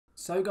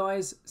So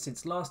guys,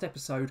 since last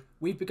episode,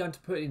 we've begun to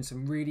put in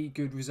some really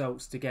good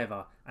results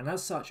together, and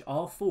as such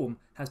our form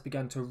has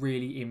begun to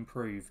really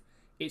improve.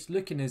 It's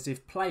looking as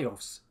if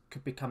playoffs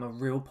could become a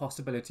real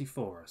possibility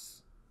for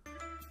us.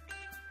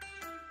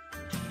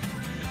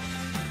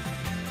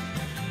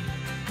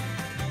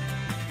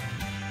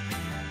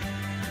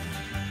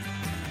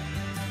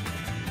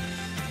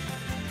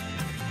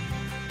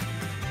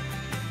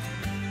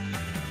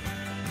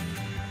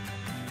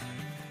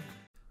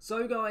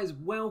 So guys,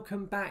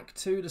 welcome back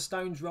to the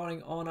Stones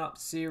Rolling On Up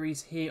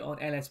series here on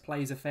LS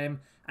Plays FM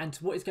and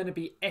to what is going to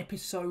be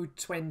episode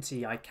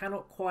 20. I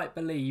cannot quite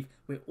believe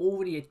we're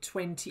already at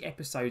 20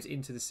 episodes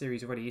into the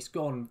series already. It's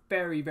gone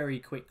very, very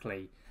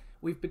quickly.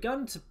 We've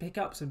begun to pick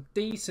up some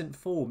decent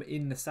form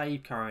in the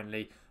save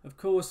currently. Of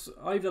course,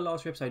 over the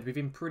last few episodes we've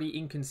been pretty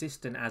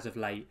inconsistent as of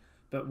late,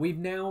 but we've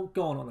now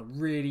gone on a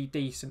really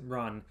decent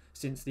run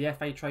since the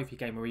FA Trophy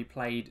game where we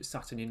played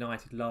Sutton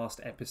United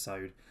last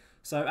episode.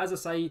 So as I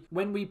say,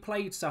 when we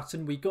played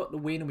Sutton, we got the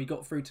win and we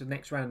got through to the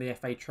next round of the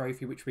FA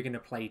Trophy, which we're going to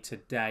play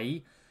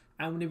today.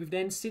 And we've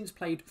then since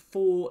played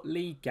 4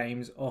 league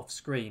games off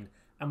screen.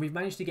 And we've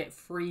managed to get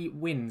 3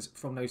 wins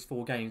from those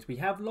 4 games. We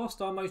have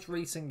lost our most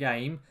recent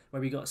game,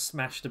 where we got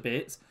smashed a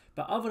bit.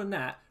 But other than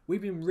that,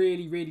 we've been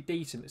really, really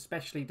decent,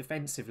 especially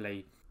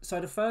defensively. So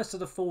the first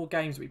of the 4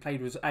 games that we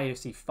played was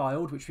AFC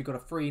Fylde, which we got a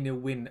 3-0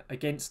 win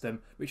against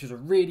them, which was a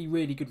really,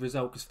 really good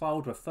result because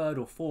Fylde were 3rd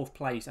or 4th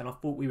place and I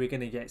thought we were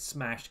going to get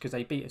smashed because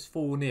they beat us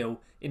 4-0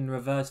 in the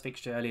reverse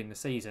fixture early in the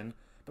season.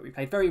 But we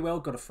played very well,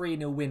 got a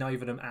 3-0 win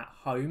over them at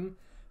home.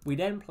 We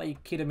then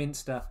played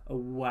Kidderminster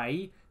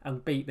away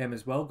and beat them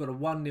as well. Got a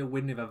 1-0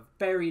 win with a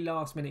very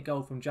last minute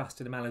goal from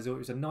Justin Malazor. It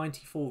was a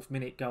 94th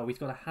minute goal. He's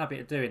got a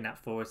habit of doing that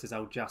for us, as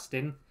old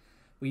Justin.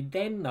 We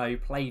then though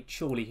played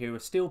Chorley, who are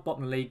still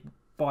bottom of the league,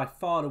 by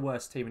far the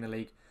worst team in the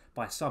league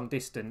by some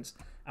distance,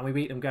 and we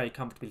beat them very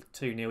comfortably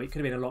 2-0. It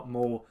could have been a lot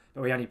more,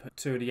 but we only put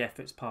 2 of the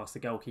efforts past the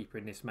goalkeeper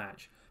in this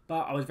match.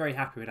 But I was very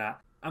happy with that.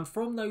 And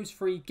from those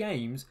 3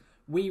 games,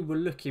 we were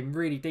looking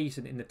really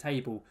decent in the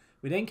table.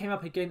 We then came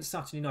up against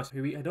Sutton United,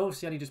 who we had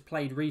obviously only just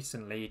played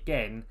recently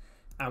again,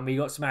 and we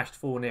got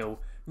smashed 4-0.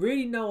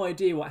 Really no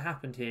idea what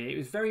happened here. It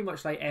was very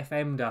much like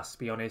FM'd us, to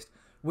be honest.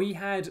 We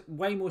had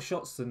way more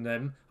shots than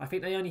them. I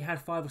think they only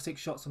had 5 or 6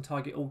 shots on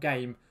target all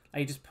game.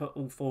 They just put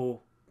all 4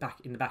 back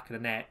in the back of the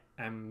net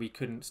and we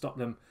couldn't stop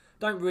them.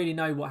 Don't really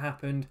know what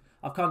happened.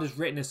 I've kind of just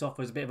written this off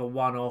as a bit of a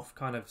one-off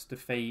kind of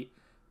defeat.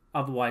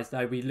 Otherwise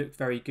though, we looked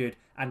very good,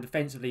 and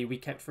defensively we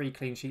kept 3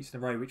 clean sheets in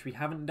a row, which we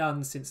haven't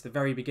done since the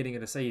very beginning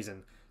of the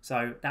season.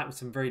 So that was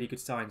some really good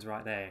signs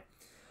right there.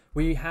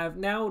 We have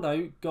now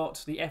though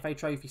got the FA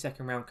Trophy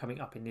second round coming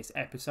up in this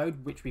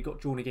episode, which we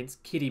got drawn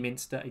against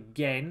Kidderminster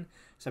again.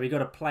 So we got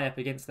to play up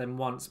against them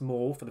once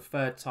more for the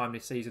 3rd time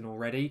this season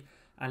already.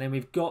 And then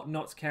we've got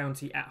Notts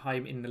County at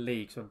home in the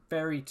league. So a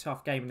very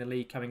tough game in the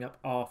league coming up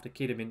after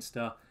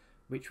Kidderminster,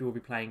 which we will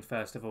be playing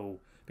first of all.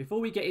 Before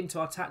we get into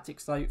our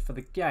tactics though for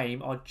the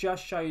game, I'll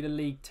just show you the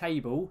league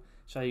table,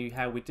 show you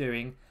how we're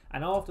doing.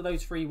 And after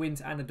those 3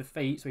 wins and a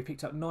defeat, so we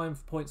picked up 9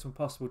 points from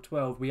possible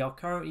 12, we are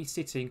currently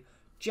sitting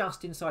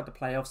just inside the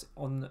playoffs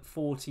on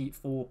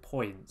 44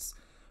 points.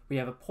 We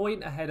have a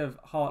point ahead of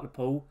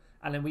Hartlepool,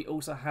 and then we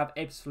also have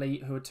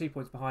Ebbsfleet, who are 2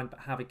 points behind but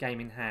have a game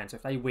in hand. So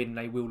if they win,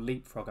 they will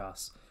leapfrog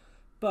us.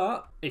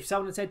 But if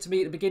someone had said to me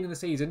at the beginning of the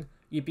season,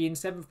 you'd be in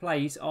 7th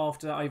place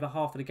after over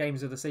half of the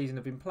games of the season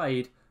have been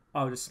played,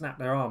 I would have snapped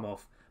their arm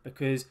off.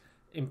 Because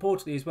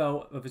importantly as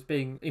well of us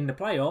being in the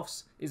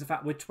playoffs is the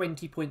fact we're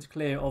 20 points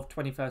clear of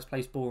 21st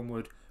place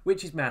Bournemouth,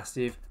 which is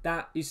massive.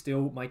 That is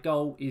still, my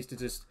goal is to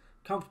just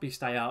comfortably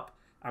stay up,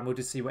 and we'll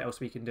just see what else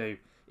we can do.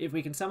 If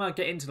we can somehow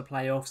get into the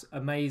playoffs,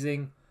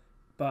 amazing.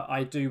 But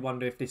I do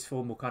wonder if this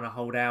form will kind of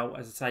hold out.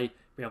 As I say,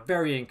 we are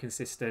very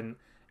inconsistent.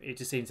 It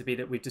just seems to be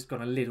that we've just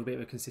got a little bit of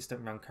a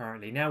consistent run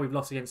currently. Now we've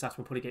lost against us,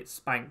 we'll probably get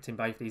spanked in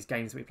both these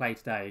games that we play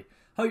today.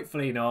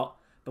 Hopefully not,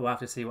 but we'll have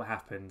to see what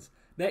happens.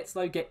 Let's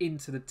though get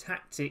into the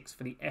tactics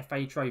for the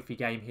FA Trophy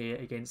game here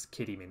against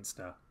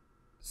Kidderminster.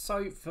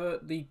 So for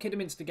the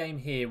Kidderminster game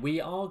here, we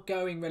are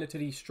going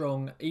relatively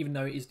strong, even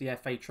though it is the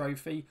FA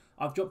Trophy.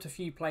 I've dropped a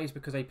few players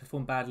because they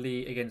performed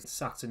badly against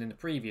Sutton in the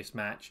previous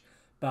match,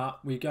 but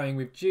we're going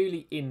with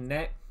Julie in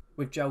net,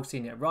 with Joel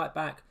Senior at right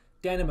back,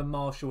 Denham and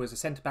Marshall as a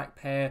centre-back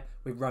pair,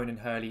 with Ronan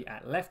Hurley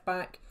at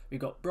left-back. We've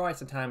got Bryce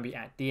and Tanby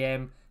at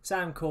DM,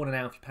 Sam Corn and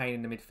Alfie Payne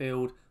in the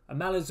midfield,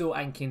 and Malazor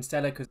and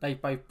Kinsella, because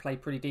they've both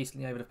played pretty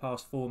decently over the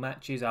past 4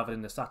 matches, other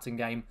than the Sutton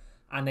game.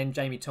 And then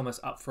Jamie Thomas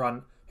up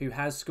front, who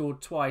has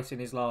scored twice in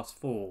his last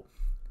 4.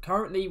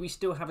 Currently, we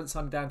still haven't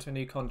signed down to a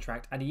new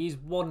contract, and he is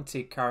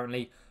wanted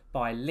currently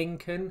by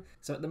Lincoln.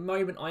 So at the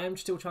moment, I am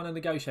still trying to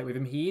negotiate with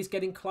him. He is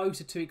getting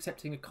closer to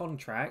accepting a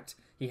contract.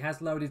 He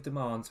has lowered his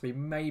demands, so we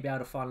may be able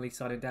to finally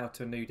sign him down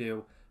to a new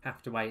deal.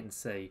 Have to wait and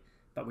see.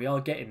 But we are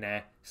getting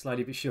there,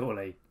 slowly but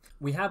surely.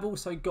 We have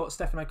also got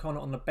Stephen O'Connor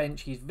on the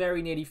bench. He's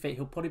very nearly fit.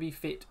 He'll probably be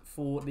fit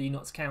for the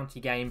Notts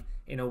County game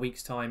in a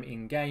week's time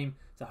in game.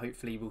 So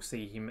hopefully we'll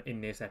see him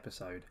in this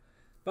episode.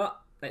 But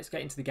let's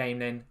get into the game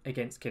then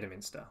against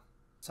Kidderminster.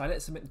 So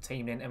let's submit the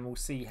team in and we'll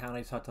see how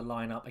they decide to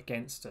line up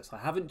against us. I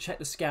haven't checked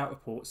the scout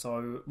report,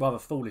 so rather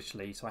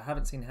foolishly, so I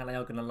haven't seen how they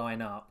are going to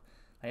line up.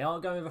 They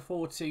are going with a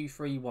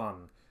 4-2-3-1.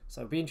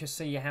 So it'll be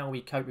interesting to see how we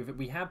cope with it.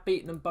 We have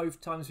beaten them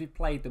both times we've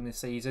played them this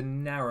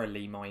season,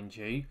 narrowly, mind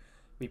you.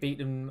 We beat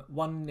them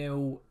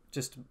 1-0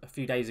 just a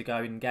few days ago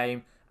in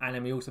game, and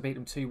then we also beat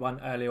them 2-1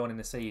 early on in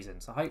the season.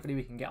 So hopefully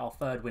we can get our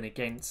third win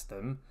against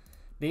them.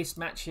 This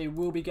match here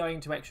will be going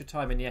to extra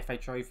time in the FA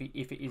Trophy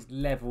if it is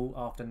level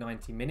after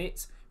 90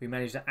 minutes. We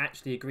managed to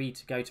actually agree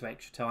to go to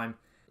extra time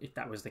if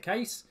that was the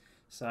case.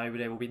 So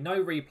there will be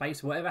no replay.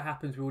 So whatever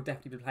happens, we will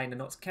definitely be playing the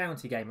Notts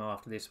County game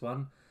after this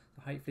one.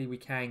 So hopefully we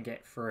can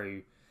get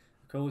through.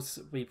 Of course,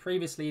 we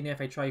previously in the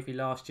FA Trophy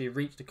last year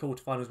reached the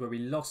quarterfinals where we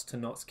lost to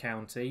Notts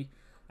County.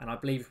 And I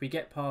believe if we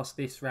get past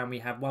this round, we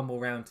have one more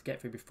round to get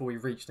through before we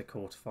reach the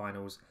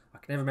quarterfinals. I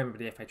can never remember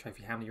the FA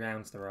Trophy how many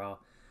rounds there are.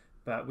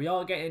 But we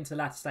are getting into the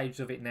latter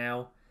stages of it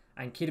now.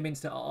 And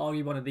Kidderminster are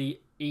arguably one of the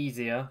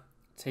easier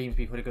teams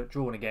we could have got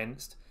drawn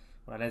against.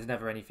 Well, there's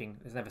never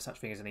such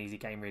thing as an easy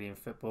game really in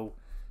football.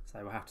 So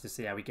we'll have to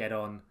see how we get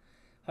on.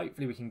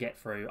 Hopefully we can get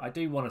through. I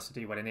do want us to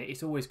do well in it.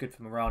 It's always good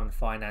for morale and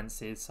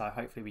finances. So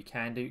hopefully we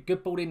can do.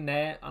 Good ball in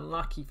there.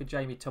 Unlucky for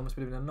Jamie Thomas.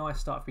 Would have been a nice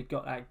start if we'd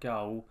got that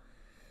goal.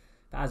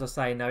 But as I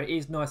say, no, it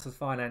is nice for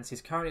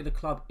finances. Currently the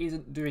club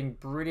isn't doing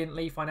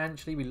brilliantly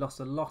financially. We lost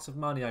a lot of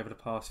money over the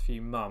past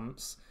few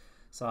months.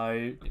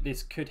 So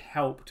this could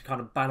help to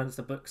kind of balance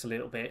the books a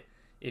little bit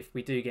if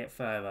we do get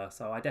further.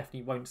 So I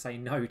definitely won't say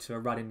no to a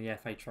run in the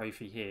FA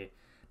Trophy here.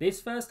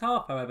 This first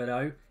half, however,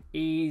 though,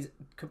 is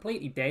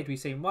completely dead. We've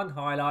seen one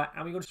highlight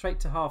and we've gone straight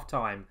to half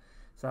time.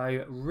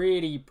 So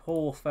really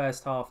poor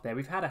first half there.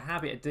 We've had a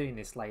habit of doing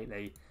this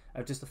lately.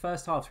 Of just the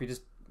first half, we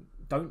just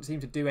don't seem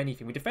to do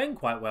anything. We defend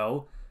quite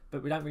well,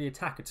 but we don't really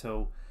attack at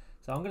all.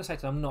 So I'm going to say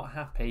to them I'm not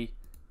happy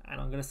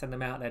and I'm going to send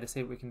them out there to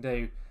see what we can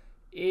do.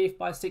 If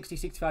by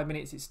 60-65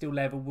 minutes it's still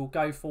level, we'll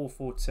go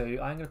 4-4-2.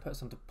 I'm going to put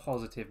some to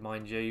positive,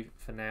 mind you,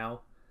 for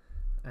now.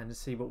 And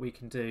see what we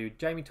can do.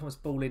 Jamie Thomas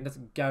ball in,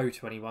 doesn't go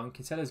to anyone.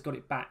 Kinsella's got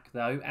it back,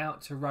 though.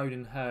 Out to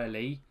Rollin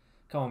Hurley.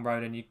 Come on,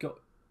 Rollin, you've got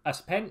a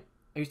pen.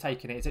 Who's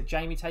taking it? Is it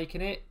Jamie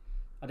taking it?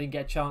 I didn't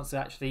get a chance to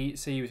actually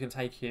see who was going to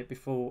take it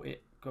before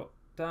it got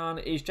done.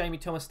 Is Jamie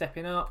Thomas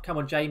stepping up? Come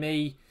on,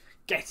 Jamie.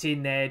 Get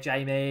in there,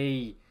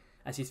 Jamie.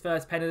 That's his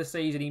first pen of the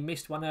season. He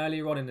missed one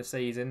earlier on in the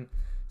season.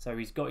 So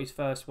he's got his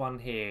first one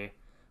here.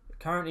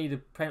 Currently, the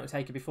penalty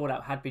taker before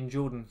that had been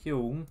Jordan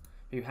Hulme,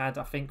 who had,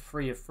 I think,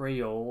 3 of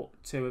 3 or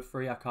 2 of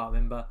 3. I can't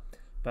remember.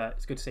 But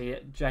it's good to see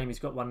it. Jamie's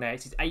got one there.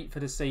 It's his 8th for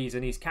the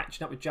season. He's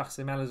catching up with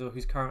Justin Malazor,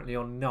 who's currently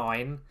on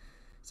 9.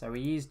 So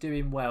he is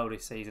doing well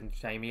this season,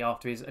 Jamie,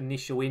 after his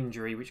initial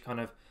injury, which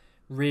kind of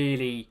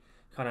really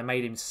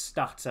made him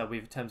stutter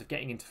in terms of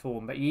getting into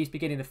form. But he's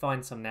beginning to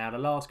find some now. The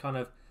last kind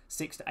of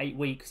 6 to 8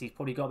 weeks, he's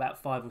probably got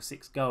about 5 or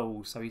 6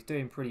 goals. So he's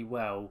doing pretty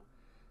well.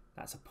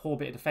 That's a poor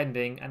bit of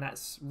defending, and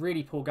that's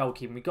really poor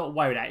goalkeeping. We got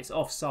away with that. It's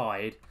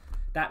offside.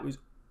 That was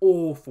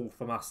awful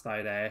from us,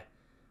 though, there.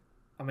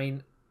 I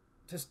mean,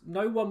 just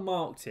no one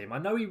marked him. I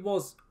know he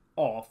was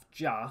off,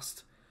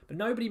 but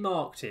nobody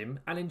marked him.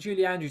 And then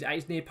Julie Andrews at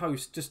his near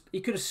post,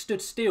 he could have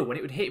stood still when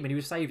it would hit him and he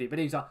would have saved it. But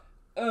he was like,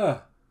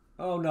 ugh.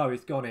 Oh, no,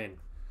 it's gone in.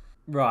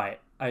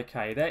 Right,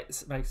 okay,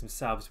 let's make some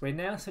subs. We're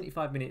now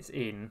 75 minutes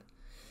in,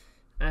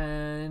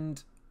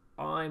 and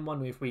I'm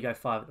wondering if we go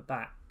 5 at the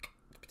back.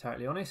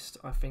 Totally honest,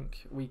 I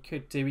think we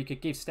could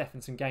give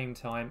Stefan some game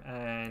time,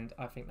 and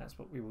I think that's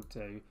what we will do.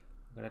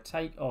 I'm going to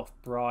take off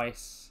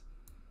Bryce.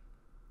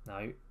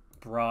 No,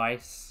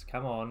 Bryce,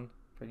 come on,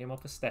 bring him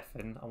off for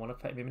Stefan. I want to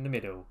put him in the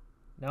middle.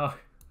 No,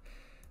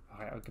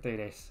 alright, I can do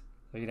this.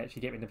 So you can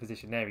actually get me in the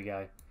position. There we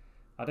go.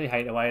 I do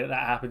hate the way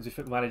that happens with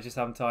Football Manager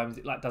sometimes.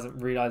 It doesn't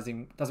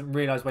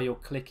realise where you're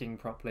clicking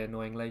properly,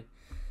 annoyingly.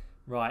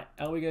 Right,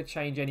 are we going to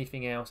change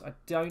anything else? I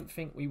don't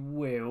think we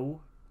will.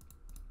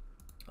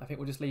 I think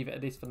we'll just leave it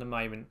at this for the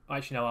moment.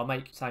 Actually, no, I'll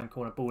make Sam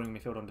Corner balling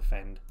midfield on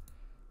defend.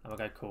 And we'll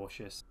go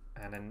cautious.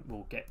 And then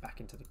we'll get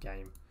back into the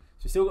game.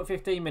 So we've still got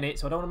 15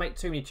 minutes, so I don't want to make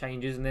too many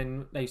changes and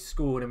then they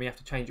score and we have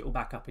to change it all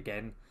back up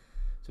again.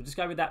 So we'll just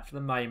go with that for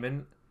the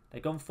moment.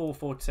 They've gone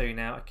 4-4-2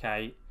 now.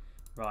 Okay.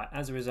 Right,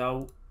 as a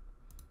result,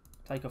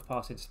 take off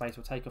pass into space.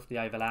 We'll take off the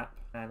overlap.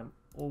 And I'm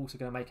also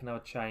going to make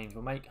another change.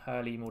 We'll make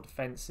Hurley more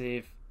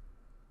defensive.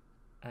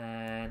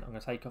 And I'm going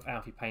to take off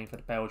Alfie Payne for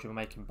the Belgian. We'll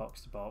make him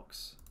box to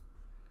box.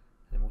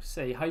 And we'll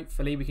see.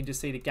 Hopefully we can just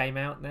see the game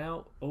out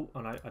now. Oh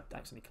no, I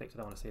accidentally clicked. I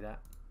don't want to see that.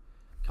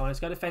 Come on, let's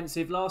go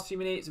defensive. Last few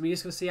minutes. We're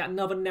just going to see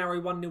another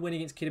narrow 1-0 win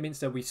against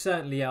Kidderminster. We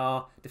certainly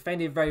are.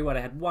 Defended very well.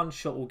 They had one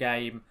shot all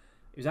game.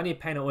 It was only a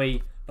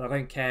penalty, but I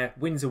don't care.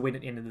 Win's a win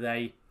at the end of the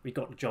day. We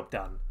got the job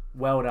done.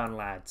 Well done,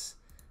 lads.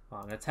 Right,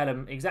 I'm going to tell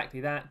them exactly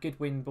that. Good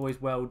win,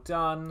 boys. Well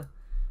done.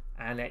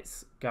 And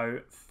let's go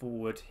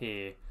forward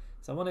here.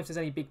 So I wonder if there's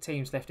any big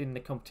teams left in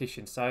the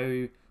competition.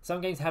 So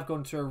some games have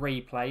gone to a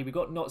replay. We've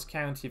got Notts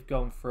County have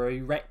gone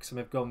through. Wrexham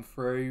have gone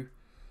through.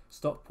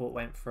 Stockport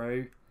went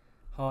through.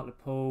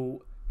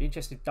 Hartlepool. Be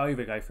interested if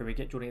Dover go through. We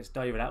get drawn against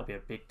Dover. That'll be a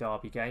big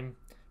derby game.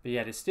 But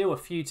yeah, there's still a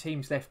few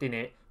teams left in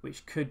it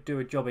which could do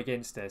a job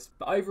against us.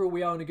 But overall,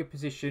 we are in a good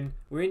position.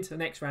 We're into the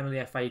next round of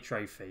the FA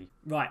Trophy.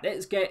 Right,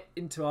 let's get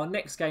into our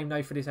next game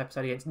though for this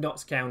episode against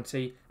Notts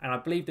County. And I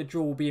believe the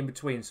draw will be in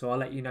between, so I'll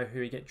let you know who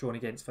we get drawn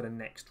against for the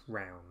next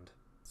round.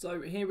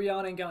 So here we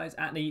are then, guys,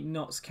 at the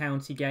Notts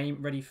County game,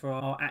 ready for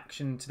our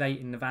action today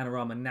in the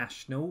Vanarama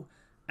National.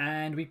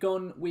 And we've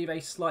gone with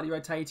a slightly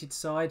rotated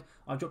side.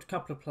 I've dropped a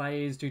couple of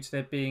players due to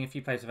there being a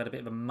few players who've had a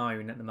bit of a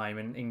moan at the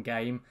moment in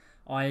game.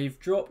 I've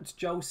dropped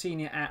Joel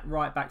Senior at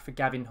right back for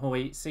Gavin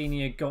Hoyt.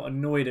 Senior got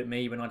annoyed at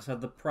me when I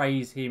decided to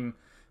praise him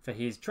for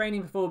his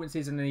training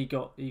performances, and then he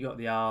got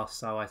the arse.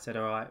 So I said,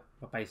 all right,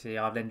 well, basically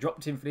I've then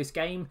dropped him for this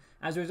game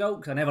as a result,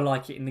 because I never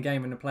like it in the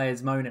game when the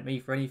players moan at me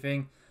for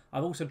anything.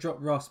 I've also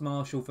dropped Ross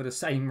Marshall for the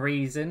same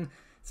reason.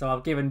 So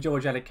I've given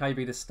George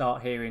Alakobi the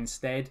start here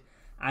instead.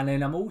 And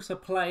then I'm also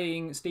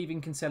playing Stephen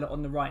Kinsella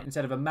on the right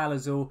instead of a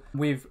Malazul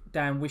with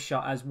Dan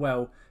Wishart as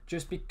well,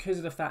 just because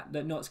of the fact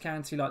that Notts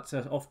County like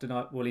to often,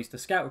 well, at least the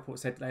scout report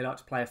said they like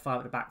to play a 5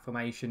 at the back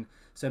formation,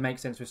 so it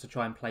makes sense for us to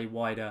try and play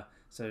wider.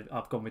 So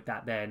I've gone with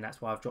that there, and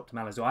that's why I've dropped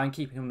Malazul. I'm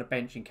keeping him on the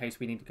bench in case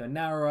we need to go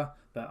narrower,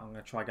 but I'm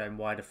going to try going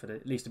wider for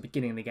at least the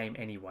beginning of the game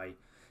anyway.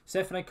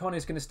 Stefan O'Connor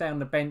is going to stay on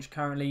the bench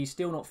currently. He's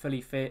still not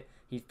fully fit.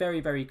 He's very,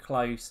 very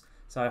close.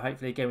 So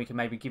hopefully, again, we can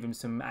maybe give him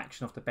some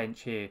action off the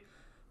bench here.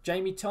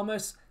 Jamie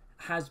Thomas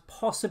has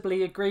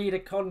possibly agreed a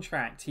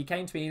contract. He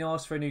came to me and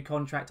asked for a new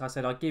contract. I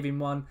said I'd give him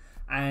one,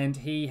 and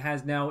he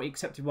has now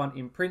accepted one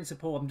in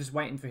principle. I'm just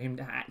waiting for him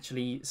to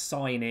actually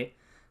sign it,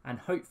 and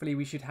hopefully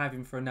we should have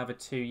him for another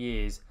 2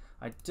 years.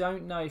 I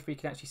don't know if we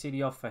can actually see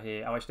the offer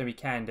here. Oh, actually, no, we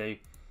can do.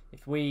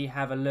 If we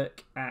have a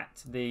look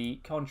at the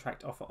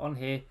contract offer on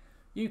here,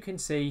 you can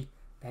see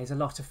there's a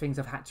lot of things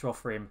I've had to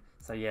offer him.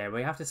 So yeah,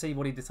 we have to see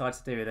what he decides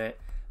to do with it.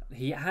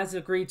 He has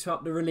agreed to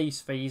up the release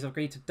fees,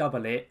 agreed to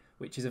double it,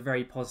 which is a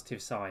very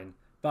positive sign.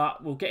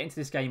 But we'll get into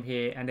this game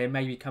here, and then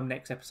maybe come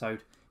next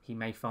episode, he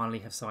may finally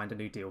have signed a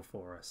new deal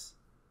for us.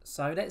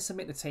 So let's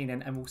submit the team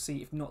then, and we'll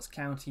see if Notts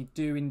County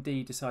do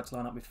indeed decide to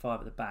line up with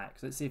 5 at the back.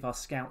 So let's see if our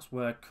scouts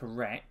were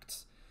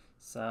correct.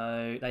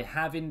 So they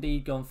have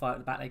indeed gone 5 at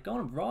the back. They've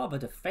gone rather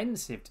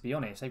defensive, to be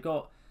honest. They've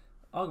got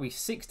arguably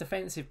 6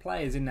 defensive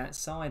players in that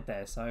side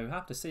there, so we'll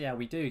have to see how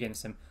we do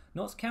against them.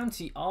 Notts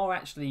County are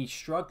actually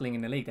struggling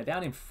in the league. They're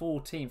down in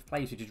 14th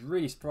place, which is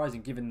really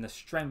surprising given the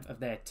strength of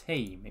their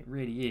team. It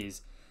really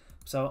is.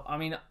 So, I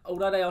mean,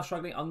 although they are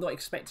struggling, I'm not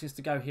expecting us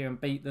to go here and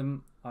beat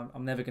them.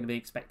 I'm never going to be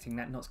expecting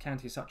that. Notts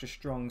County is such a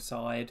strong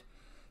side.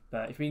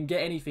 But if we can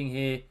get anything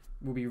here,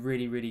 will be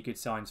really, really good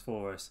signs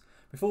for us.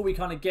 Before we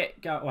kind of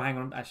go, hang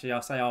on, actually,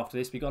 I'll say after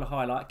this, we've got a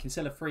highlight.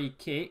 Kinsella free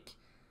kick.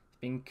 It's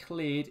been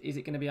cleared. Is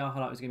it going to be our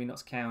highlight or is it going to be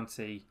Notts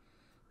County?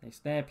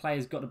 Their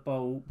player's got the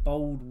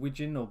bold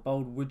Widgeon, I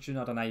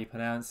don't know how you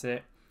pronounce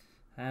it.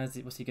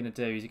 What's he going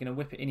to do? Is he going to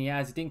whip it in? He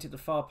has. He dinked at the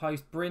far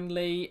post.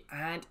 Brindley.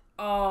 And,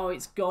 oh,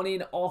 it's gone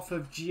in off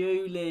of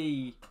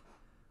Julie.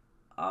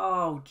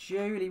 Oh,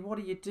 Julie, what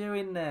are you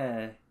doing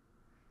there?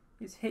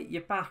 It's hit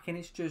your back and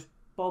it's just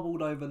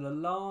bobbled over the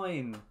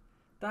line.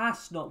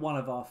 That's not one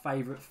of our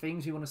favourite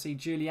things we want to see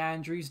Julie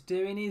Andrews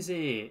doing, is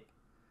it?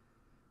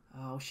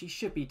 Oh, she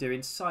should be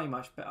doing so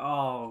much better.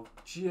 Oh,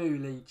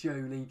 Julie.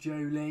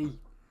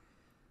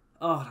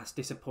 Oh, that's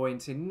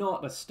disappointing.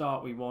 Not the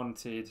start we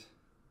wanted.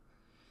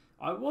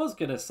 I was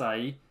going to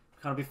say,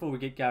 kind of before we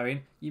get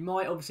going, you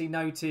might obviously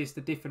notice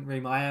the different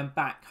room. I am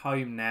back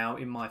home now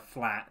in my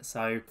flat.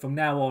 So from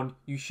now on,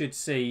 you should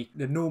see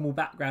the normal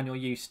background you're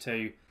used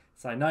to.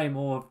 So no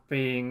more of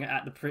being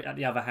at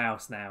the other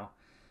house now.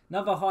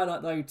 Another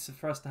highlight, though,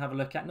 for us to have a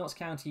look at. Notts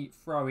County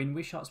throw-in.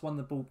 Wishart's won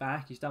the ball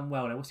back. He's done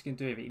well now. What's he going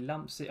to do with it? He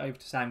lumps it over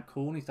to Sam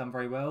Corn. He's done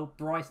very well.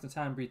 Bryce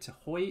Natanbury to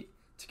Hoyt.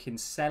 To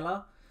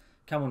Kinsella.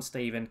 Come on,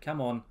 Stephen.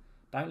 Come on.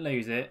 Don't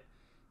lose it.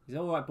 He's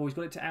all right, boys.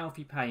 Got it to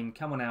Alfie Payne.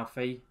 Come on,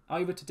 Alfie.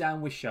 Over to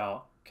Dan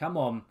Wishart. Come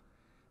on.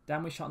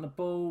 Dan Wishart on the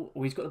ball.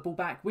 Oh, he's got the ball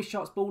back.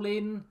 Wishart's ball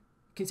in.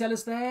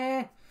 Kinsella's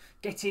there.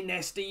 Get in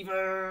there,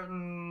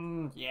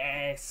 Stephen.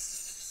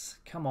 Yes.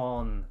 Come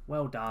on.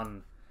 Well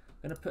done.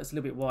 I'm going to put us a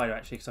little bit wider,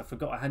 actually, because I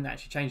forgot I hadn't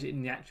actually changed it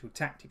in the actual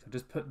tactics. I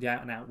just put the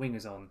out-and-out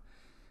wingers on.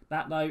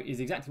 That, though, is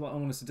exactly what I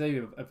want us to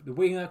do. Of the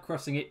winger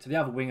crossing it to the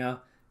other winger,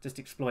 just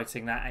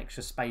exploiting that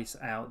extra space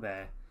out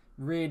there.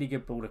 Really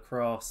good ball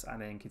across,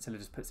 and then Kinsella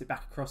just puts it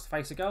back across the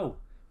face of goal.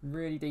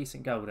 Really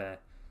decent goal there.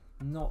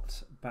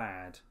 Not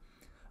bad.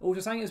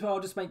 Also saying as well, I'll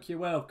just make you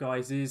aware of,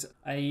 guys, is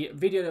a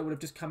video that would have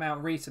just come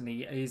out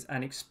recently is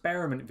an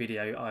experiment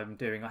video I'm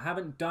doing. I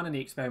haven't done any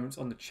experiments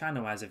on the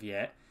channel as of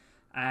yet,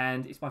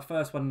 and it's my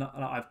first one that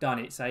I've done.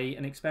 It's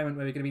an experiment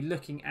where we're going to be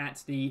looking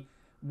at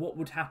what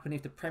would happen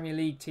if the Premier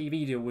League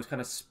TV deal was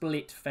kind of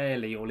split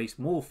fairly, or at least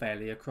more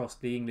fairly, across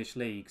the English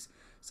leagues.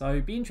 So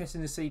it'd be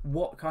interesting to see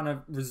what kind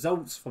of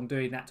results from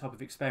doing that type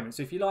of experiment.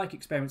 So if you like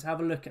experiments, have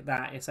a look at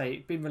that. It's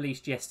been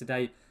released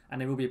yesterday, and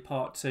there will be a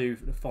part 2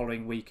 the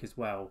following week as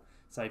well.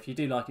 So if you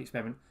do like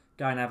experiment,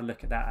 go and have a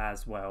look at that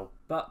as well.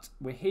 But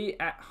we're here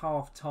at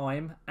half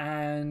time,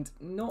 and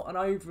not an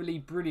overly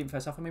brilliant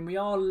first half. I mean, we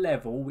are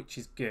level, which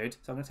is good.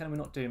 So I'm going to tell them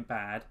we're not doing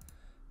bad.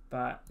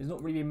 But there's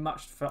not really been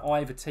much for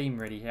either team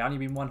really here. Only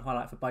been one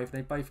highlight for both.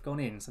 They've both gone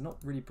in. So not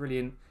really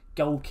brilliant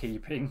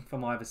goalkeeping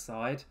from either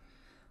side.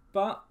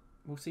 But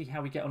we'll see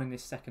how we get on in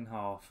this second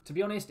half. To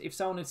be honest, if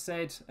someone had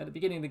said at the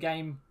beginning of the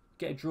game,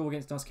 get a draw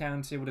against Notts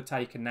County, I would have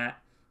taken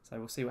that. So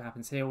we'll see what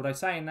happens here. Although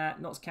saying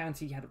that, Notts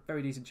County had a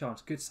very decent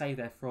chance. Good save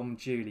there from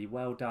Julie.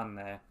 Well done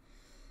there.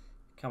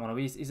 Come on,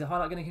 is the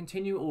highlight going to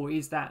continue or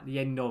is that the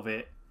end of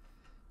it?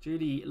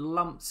 Julie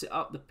lumps it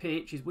up the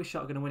pitch. Is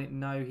Wishart going to win it?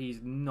 No, he's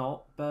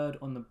not. Bird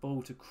on the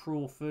ball to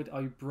Crawford.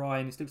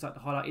 O'Brien. This looks like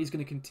the highlight is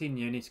going to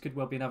continue. And this could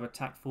well be another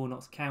attack for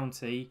Notts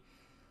County.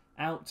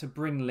 Out to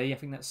Brinley. I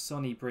think that's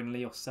Sonny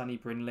Brinley or Sonny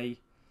Brinley.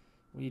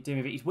 What are you doing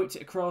with it? He's whipped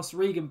it across.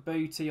 Regan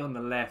Booty on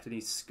the left. And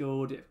he's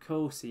scored it. Of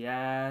course he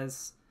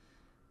has.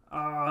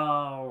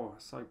 Oh,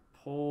 so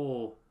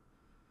poor.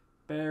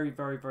 Very,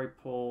 very, very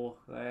poor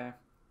there.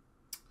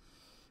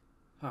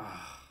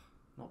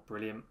 Not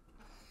brilliant.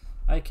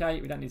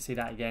 Okay, we don't need to see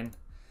that again.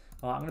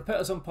 Alright, I'm going to put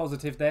us on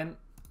positive then. And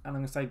I'm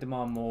going to say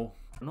demand more.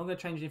 I'm not going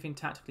to change anything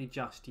tactically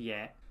just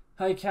yet.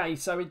 Okay,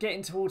 so we're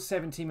getting towards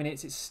 70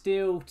 minutes. It's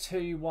still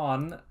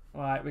 2-1.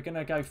 Right, we're going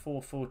to go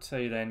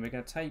 4-4-2 then. We're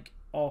going to take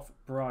off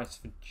Bryce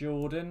for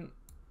Jordan.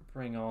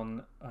 Bring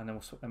on, and then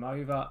we'll swap them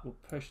over. We'll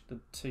push the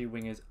two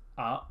wingers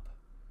up.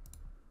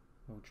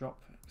 We'll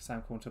drop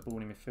Sam Corn to ball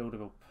in midfielder.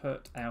 We'll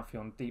put Alfie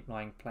on deep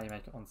lying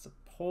playmaker on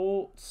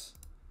support.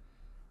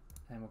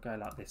 And we'll go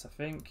like this, I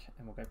think.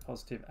 And we'll go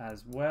positive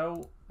as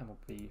well. And we'll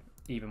be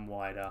even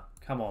wider.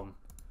 Come on.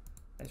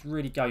 Let's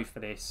really go for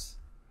this.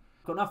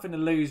 Got nothing to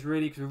lose,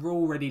 really, because we're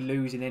already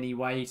losing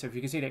anyway. So if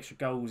you can see the extra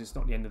goals, it's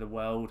not the end of the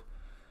world.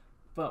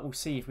 But we'll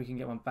see if we can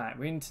get one back.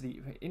 We're into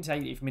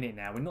 80th minute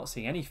now. We're not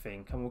seeing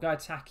anything. Come on, we'll go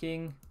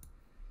attacking.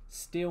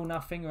 Still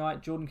nothing,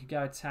 right? Jordan could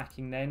go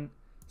attacking then.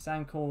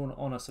 Sam Corn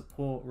on a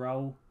support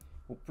role.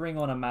 We'll bring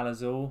on a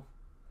Malazor.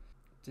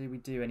 Do we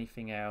do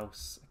anything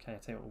else? Okay, I'll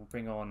tell you what, we'll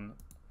bring on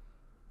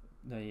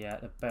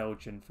the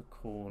Belgian for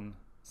Corn.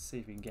 See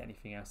if we can get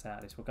anything else out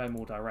of this. We'll go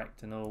more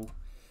direct and all.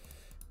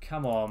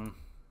 Come on.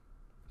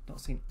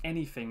 Not seen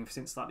anything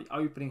since like the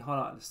opening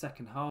highlight of the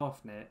second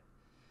half, Nick.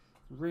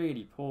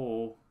 Really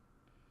poor.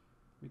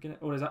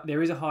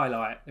 There is a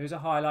highlight. There is a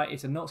highlight.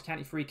 It's a Notts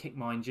County free kick,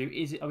 mind you.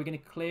 Are we going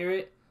to clear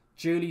it?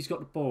 Julie's got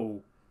the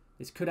ball.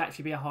 This could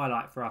actually be a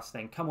highlight for us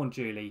then. Come on,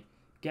 Julie.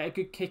 Get a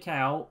good kick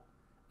out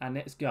and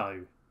let's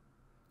go.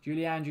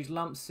 Julie Andrews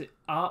lumps it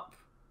up.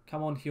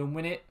 Come on, he'll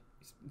win it.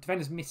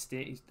 Defender's missed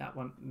it. That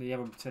one, the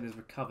other defender's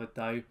recovered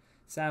though.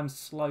 Sam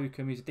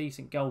Slocum, who's a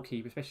decent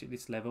goalkeeper, especially at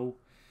this level.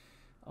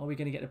 Are we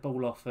going to get the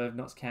ball off of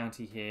Notts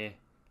County here?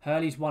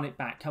 Hurley's won it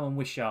back. Come on,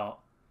 Wishart.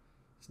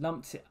 He's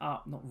lumped it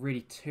up. Not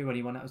really to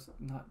anyone.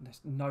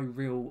 There's no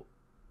real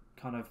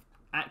kind of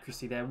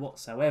accuracy there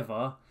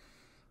whatsoever.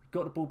 We've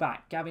got the ball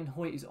back. Gavin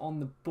Hoyt is on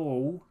the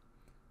ball.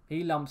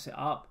 He lumps it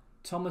up.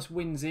 Thomas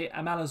wins it.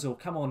 Amalazor,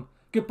 come on.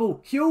 Good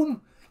ball.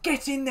 Hume!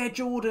 Get in there,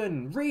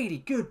 Jordan! Really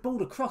good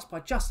ball across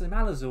by Justin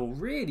Amalazor.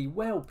 Really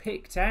well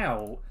picked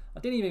out. I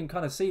didn't even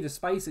kind of see the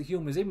space that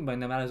Hume was in when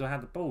Amalazor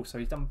had the ball, so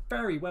he's done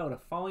very well to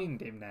find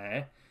him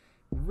there.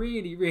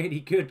 Really, really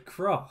good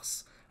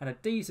cross. And a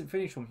decent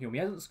finish from Hume. He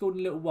hasn't scored in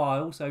a little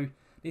while, so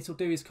this will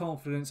do his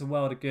confidence a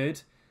world of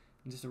good.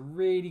 And just a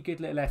really good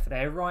little effort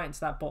there. Right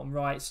into that bottom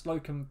right.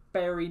 Slocum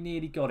very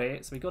nearly got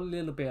it, so we got a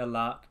little bit of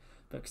luck.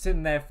 But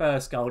considering their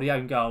first goal, the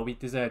own goal, we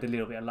deserved a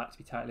little bit of luck, to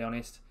be totally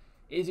honest.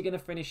 Is it going to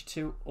finish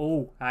to...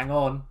 Oh, hang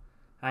on.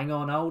 Hang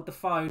on, hold the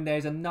phone.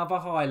 There's another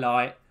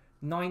highlight.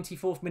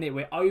 94th minute.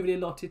 We're over the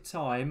allotted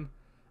time.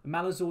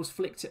 Malazor's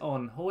flicked it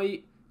on.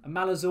 Hoyt.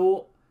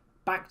 Malazor.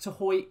 Back to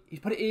Hoyt. He's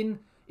put it in.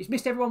 He's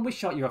missed everyone.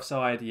 Wishart, you're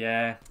offside.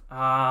 Yeah.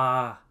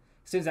 As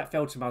soon as that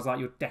fell to him, I was like,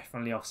 you're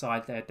definitely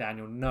offside there,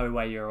 Daniel. No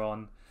way you're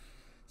on.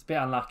 It's a bit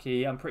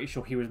unlucky. I'm pretty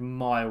sure he was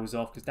miles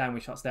off because Dan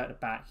Wishart's there at the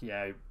back.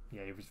 Yeah,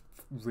 he was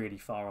really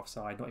far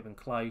offside. Not even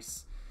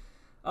close.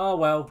 Oh,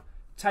 well.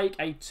 Take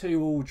a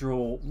 2-2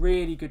 draw.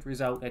 Really good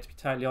result there, to be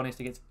totally honest,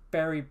 against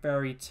very,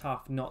 very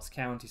tough Notts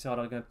County side.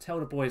 I'm going to tell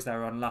the boys they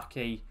were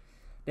unlucky.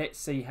 Let's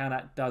see how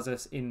that does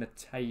us in the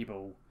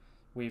table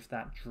with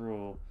that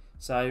draw.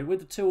 So with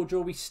the 2-2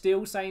 draw, we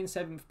still stay in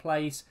 7th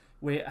place.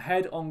 We're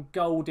ahead on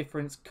goal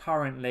difference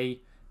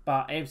currently,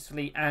 but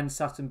Ebbsfleet and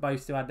Sutton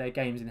both still had their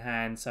games in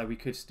hand, so we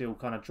could still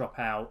kind of drop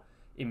out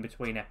in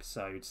between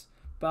episodes.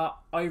 But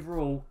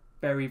overall,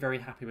 very, very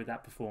happy with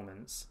that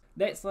performance.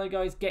 Let's, though,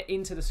 guys, get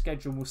into the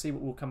schedule and we'll see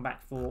what we'll come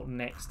back for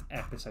next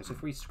episode. So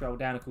if we scroll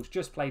down, of course,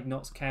 just played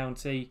Notts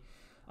County.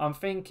 I'm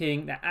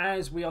thinking that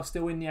as we are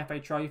still in the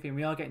FA Trophy and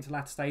we are getting to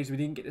latter stages, we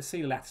didn't get to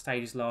see the latter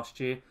stages last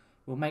year.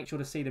 We'll make sure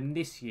to see them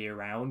this year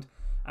round.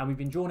 And we've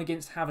been drawn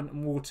against Havant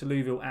and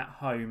Waterlooville at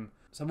home.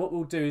 So what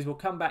we'll do is we'll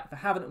come back for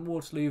Havant and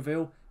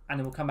Waterlooville and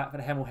then we'll come back for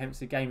the Hemel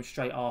Hempstead game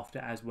straight after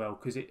as well.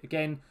 Because,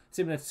 again,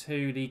 similar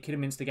to the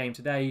Kidderminster game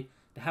today,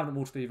 the Havant and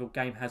Waterlooville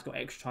game has got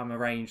extra time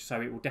arranged,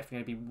 so it will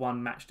definitely be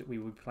one match that we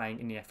will be playing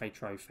in the FA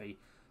Trophy.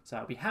 So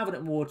it'll be Havant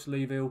and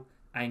Waterlooville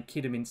and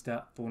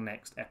Kidderminster for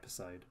next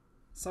episode.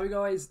 So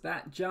guys,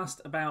 that just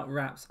about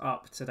wraps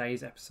up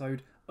today's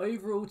episode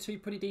overall 2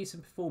 pretty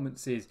decent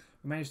performances.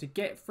 We managed to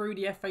get through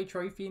the FA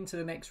Trophy into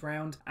the next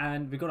round,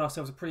 and we got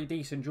ourselves a pretty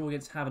decent draw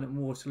against Havant and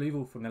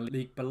Waterloo from the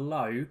league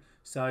below.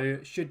 So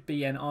should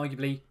be an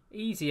arguably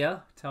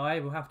easier tie.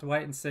 We'll have to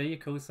wait and see. Of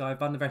course,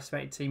 I've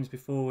underestimated teams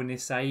before in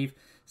this save,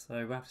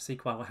 so we'll have to see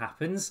quite what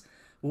happens.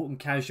 Walton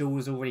Casual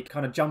was already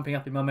kind of jumping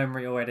up in my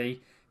memory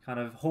already, kind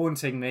of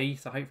haunting me.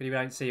 So hopefully we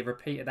don't see a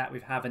repeat of that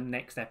with Havant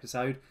next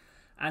episode.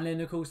 And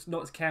then, of course,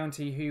 Notts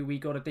County, who we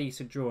got a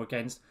decent draw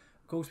against.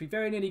 Of course, we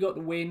very nearly got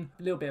the win.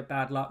 A little bit of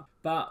bad luck,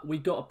 but we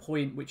got a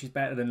point, which is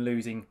better than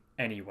losing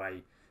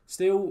anyway.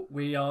 Still,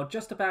 we are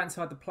just about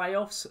inside the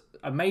playoffs,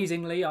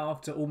 amazingly,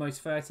 after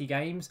almost 30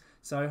 games.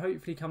 So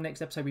hopefully come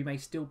next episode, we may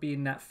still be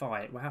in that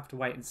fight. We'll have to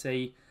wait and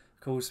see.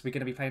 Of course, we're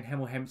going to be playing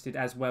Hemel Hempstead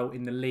as well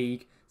in the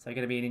league. So it's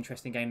going to be an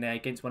interesting game there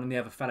against one of the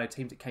other fellow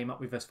teams that came up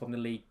with us from the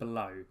league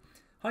below.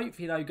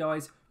 Hopefully though,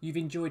 guys, you've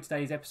enjoyed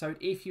today's episode.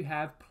 If you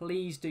have,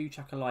 please do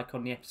chuck a like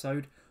on the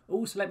episode.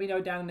 Also, let me know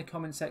down in the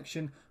comment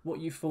section what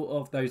you thought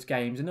of those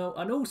games. And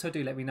also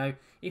do let me know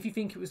if you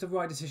think it was the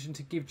right decision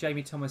to give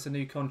Jamie Thomas a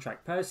new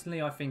contract.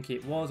 Personally, I think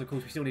it was. Of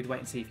course, we still need to wait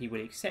and see if he will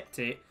accept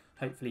it.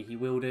 Hopefully he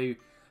will do.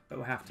 But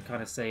we'll have to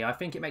kind of see. I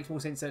think it makes more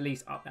sense to at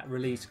least up that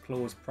release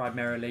clause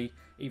primarily,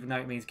 even though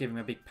it means giving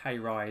him a big pay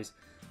rise.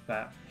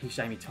 But he's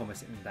Jamie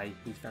Thomas at the end of the day.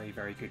 He's very,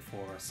 very good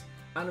for us.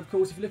 And of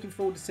course, if you're looking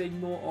forward to seeing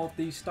more of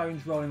these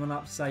Stones Rolling on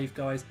Up save,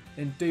 guys,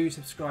 then do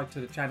subscribe to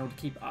the channel to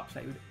keep up to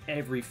date with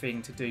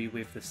everything to do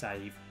with the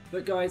save.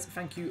 But guys,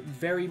 thank you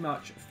very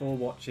much for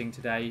watching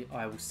today.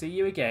 I will see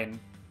you again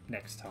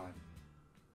next time.